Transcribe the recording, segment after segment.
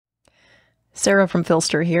Sarah from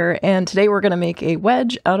PHLster here, and today we're going to make a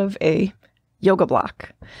wedge out of a yoga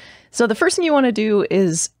block. So the first thing you want to do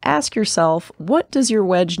is ask yourself, what does your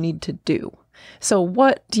wedge need to do? So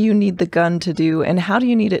what do you need the gun to do, and how do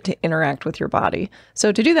you need it to interact with your body?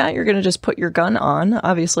 So to do that, you're going to just put your gun on.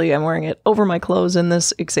 Obviously, I'm wearing it over my clothes in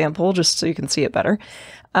this example, just so you can see it better.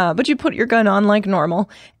 But you put your gun on like normal,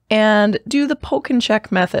 and do the poke and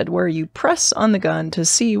check method where you press on the gun to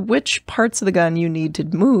see which parts of the gun you need to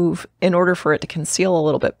move in order for it to conceal a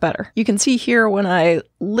little bit better. You can see here when I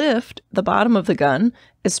lift the bottom of the gun,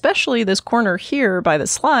 especially this corner here by the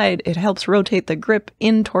slide, it helps rotate the grip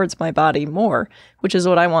in towards my body more, which is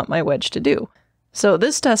what I want my wedge to do. So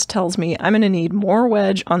this test tells me I'm going to need more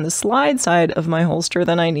wedge on the slide side of my holster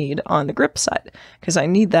than I need on the grip side, because I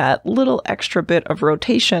need that little extra bit of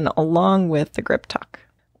rotation along with the grip tuck.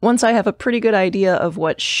 Once I have a pretty good idea of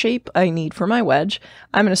what shape I need for my wedge,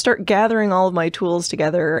 I'm going to start gathering all of my tools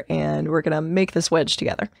together and we're going to make this wedge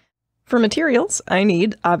together. For materials, I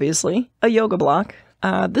need, obviously, a yoga block.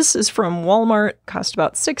 This is from Walmart, cost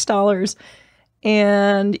about $6,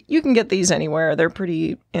 and you can get these anywhere. They're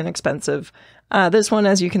pretty inexpensive. This one,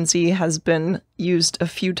 as you can see, has been used a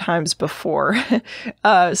few times before,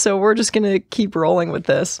 so we're just going to keep rolling with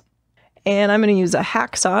this. And I'm going to use a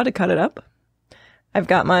hacksaw to cut it up. I've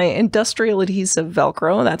got my industrial adhesive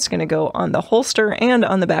Velcro that's going to go on the holster and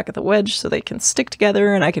on the back of the wedge so they can stick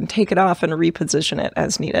together and I can take it off and reposition it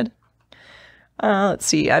as needed. Let's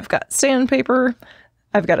see, I've got sandpaper,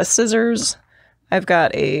 I've got a scissors, I've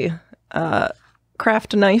got a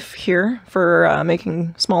craft knife here for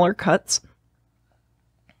making smaller cuts.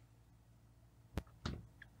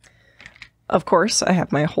 Of course, I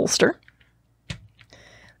have my holster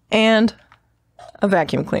and a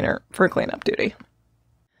vacuum cleaner for cleanup duty.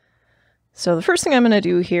 So the first thing I'm going to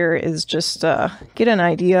do here is just get an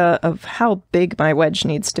idea of how big my wedge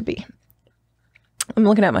needs to be. I'm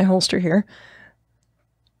looking at my holster here.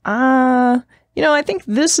 I think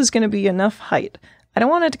this is going to be enough height. I don't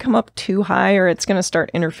want it to come up too high or it's going to start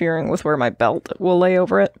interfering with where my belt will lay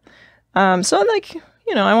over it. I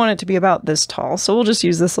want it to be about this tall. So we'll just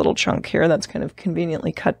use this little chunk here that's kind of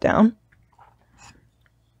conveniently cut down.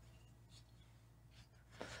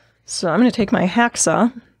 So I'm going to take my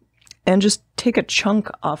hacksaw and just take a chunk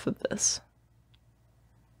off of this.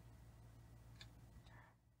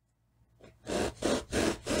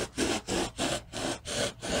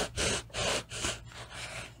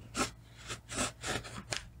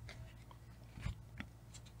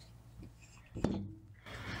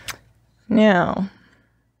 Now,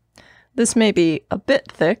 this may be a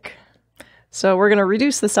bit thick, so we're going to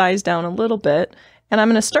reduce the size down a little bit, and I'm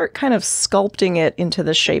going to start kind of sculpting it into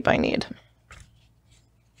the shape I need.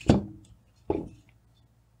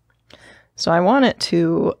 So I want it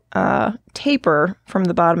to taper from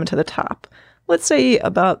the bottom to the top. Let's say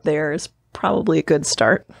about there is probably a good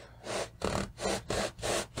start.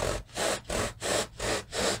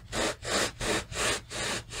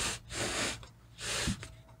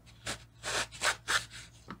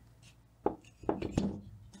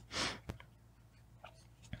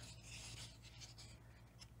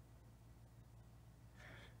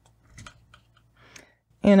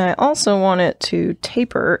 And I also want it to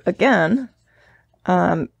taper again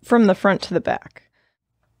from the front to the back.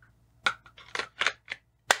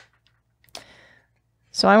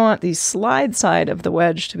 So I want the slide side of the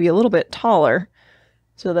wedge to be a little bit taller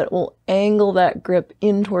so that it will angle that grip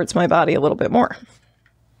in towards my body a little bit more.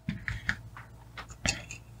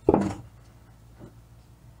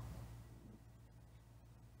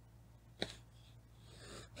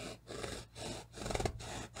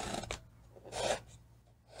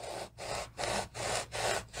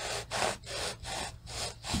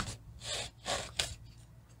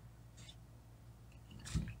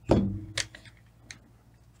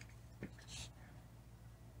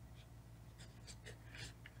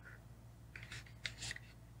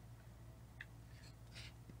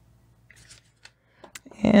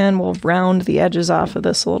 And we'll round the edges off of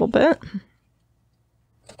this a little bit.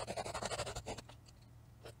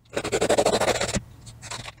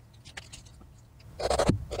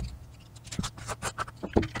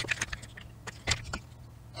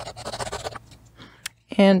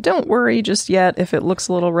 And don't worry just yet if it looks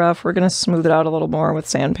a little rough. We're going to smooth it out a little more with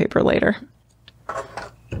sandpaper later.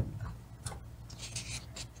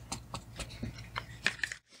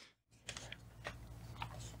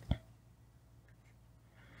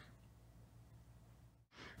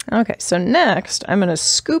 Okay, so next I'm going to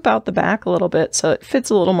scoop out the back a little bit so it fits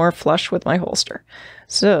a little more flush with my holster.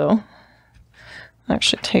 So I'll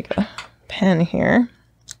actually take a pen here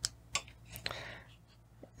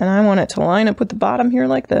and I want it to line up with the bottom here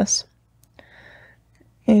like this.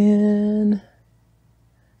 And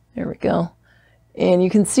there we go. And you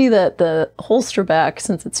can see that the holster back,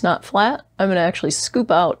 since it's not flat, I'm going to actually scoop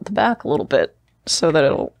out the back a little bit so that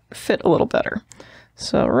it'll fit a little better.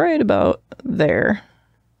 So right about there,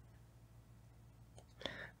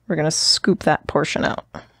 we're going to scoop that portion out.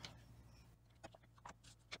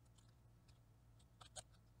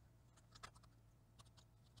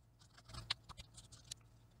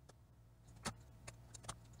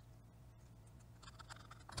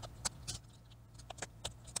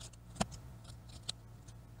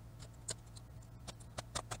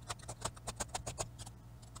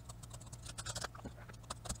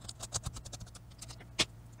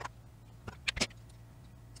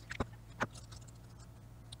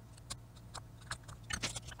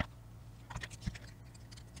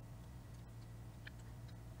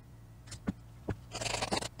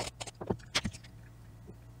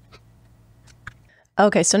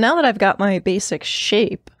 Okay, so now that I've got my basic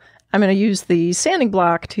shape, I'm going to use the sanding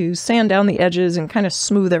block to sand down the edges and kind of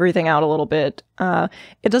smooth everything out a little bit.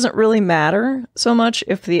 It doesn't really matter so much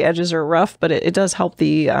if the edges are rough, but it does help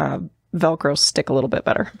the Velcro stick a little bit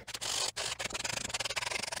better.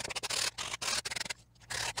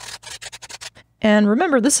 And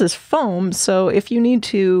remember, this is foam, so if you need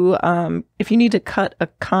to cut a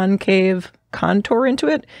concave contour into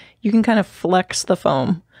it, you can kind of flex the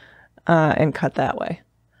foam and cut that way.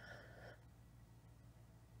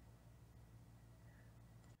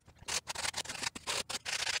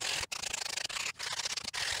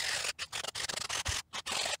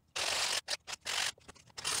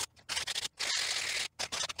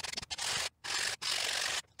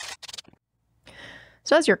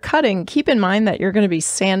 So as you're cutting, keep in mind that you're going to be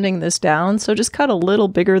sanding this down, so just cut a little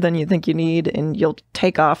bigger than you think you need, and you'll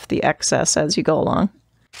take off the excess as you go along.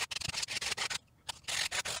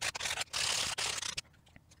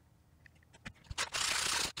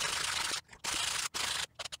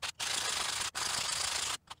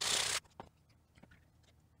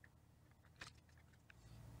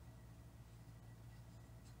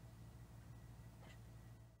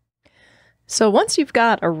 So once you've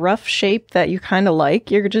got a rough shape that you kind of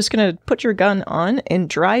like, you're just going to put your gun on and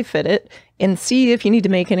dry fit it and see if you need to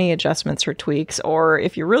make any adjustments or tweaks, or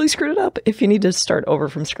if you really screwed it up, if you need to start over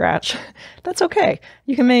from scratch. That's okay.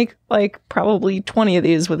 You can make like probably 20 of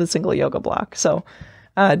these with a single yoga block. So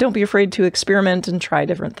don't be afraid to experiment and try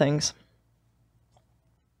different things.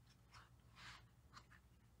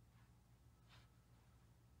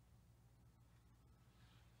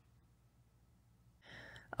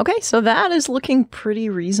 Okay, so that is looking pretty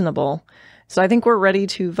reasonable. So I think we're ready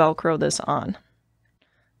to Velcro this on.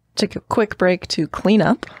 Take a quick break to clean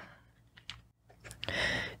up.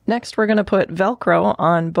 Next, we're going to put Velcro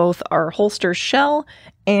on both our holster shell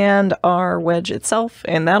and our wedge itself,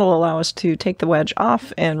 and that'll allow us to take the wedge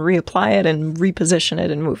off and reapply it and reposition it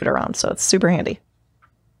and move it around, so it's super handy.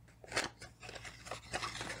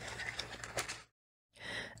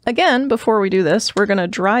 Again, before we do this, we're going to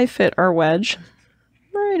dry fit our wedge.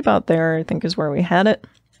 Right about there, I think, is where we had it.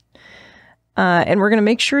 And we're going to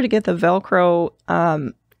make sure to get the Velcro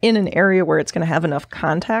in an area where it's going to have enough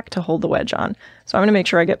contact to hold the wedge on. So I'm going to make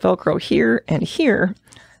sure I get Velcro here and here,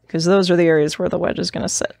 because those are the areas where the wedge is going to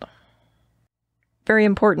sit. Very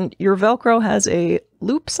important, your Velcro has a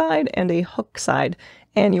loop side and a hook side,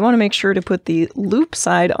 and you want to make sure to put the loop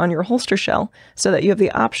side on your holster shell so that you have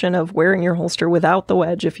the option of wearing your holster without the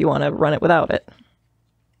wedge if you want to run it without it.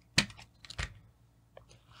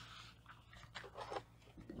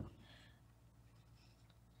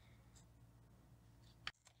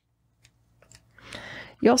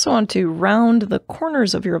 You also want to round the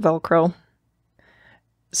corners of your Velcro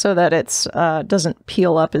so that it doesn't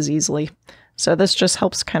peel up as easily. So this just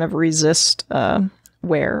helps kind of resist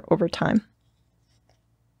wear over time.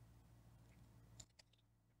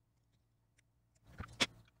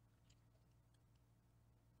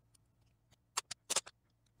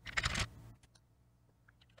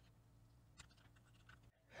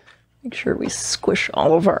 Make sure we squish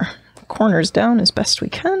all of our corners down as best we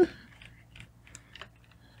can.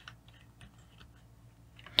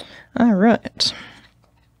 All right.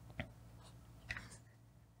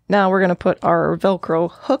 Now we're going to put our Velcro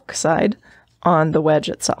hook side on the wedge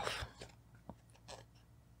itself.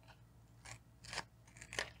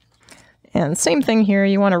 And same thing here,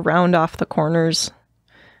 you want to round off the corners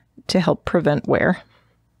to help prevent wear.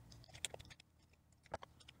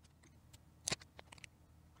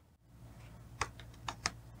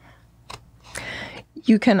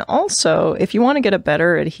 You can also, if you want to get a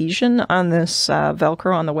better adhesion on this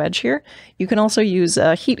Velcro on the wedge here, you can also use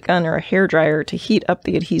a heat gun or a hairdryer to heat up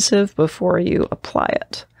the adhesive before you apply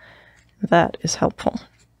it. That is helpful.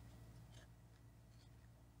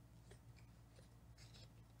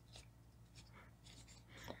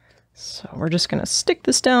 So we're just going to stick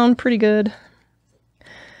this down pretty good.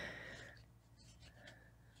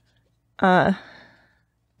 In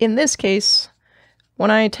this case, when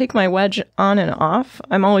I take my wedge on and off,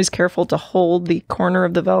 I'm always careful to hold the corner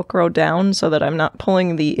of the Velcro down so that I'm not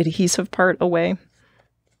pulling the adhesive part away.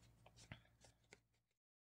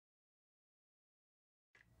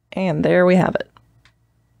 And there we have it.